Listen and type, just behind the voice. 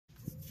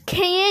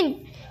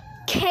KCN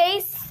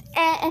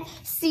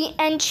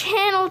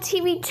channel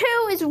TV2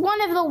 is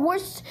one of the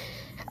worst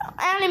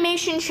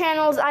animation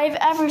channels I've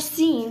ever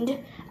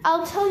seen.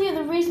 I'll tell you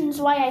the reasons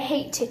why I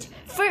hate it.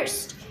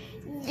 First,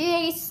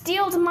 they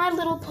steal My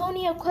Little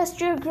Pony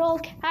Equestria Girl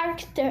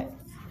character.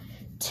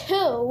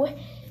 2,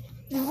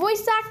 the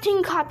voice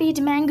acting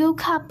copied Mango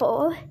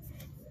Couple.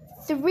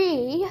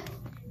 3,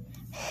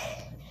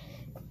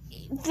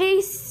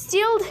 they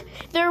steal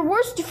their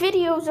worst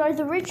videos are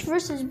the rich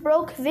versus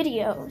broke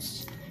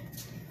videos.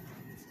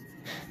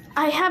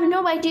 I have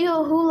no idea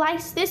who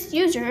likes this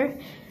user,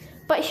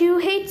 but who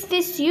hates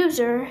this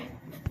user.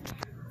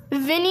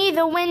 Vinny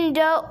the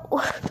Window.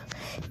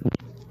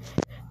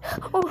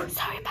 Oh,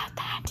 sorry about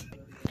that.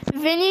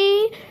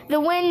 Vinny the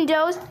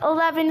Windows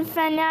 11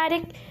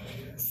 Fanatic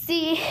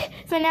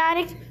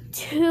Fanatic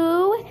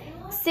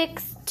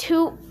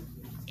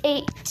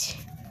 2628.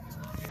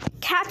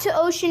 Cat to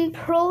Ocean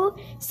Pro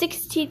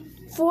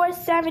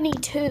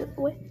 6472.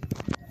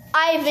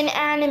 Ivan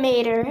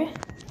Animator.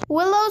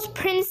 Willow's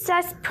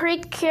Princess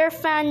Prig Care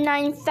Fan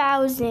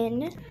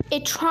 9000.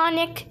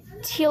 Atronic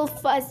Teal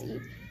Fuzzy.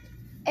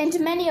 And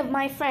many of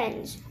my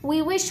friends.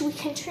 We wish we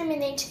can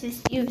terminate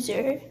this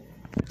user.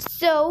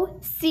 So,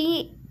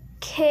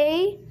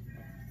 CKN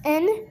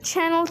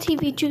channel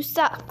TV2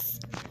 sucks.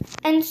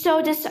 And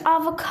so does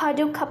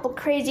Avocado Couple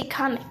Crazy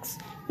Comics.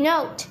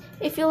 Note,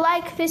 if you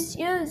like this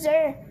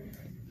user,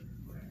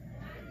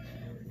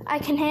 I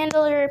can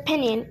handle your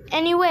opinion.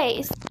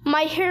 Anyways,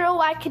 My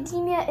Hero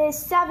Academia is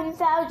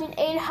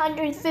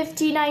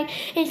 7,859,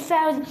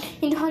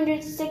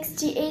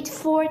 8,868,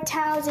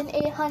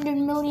 4,800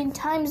 million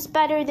times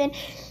better than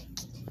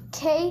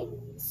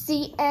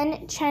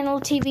KCN channel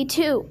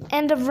TV2.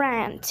 End of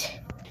rant.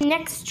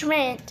 Next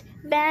rant.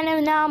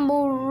 Banana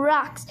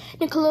Rocks.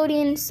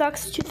 Nickelodeon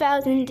sucks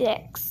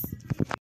 2006.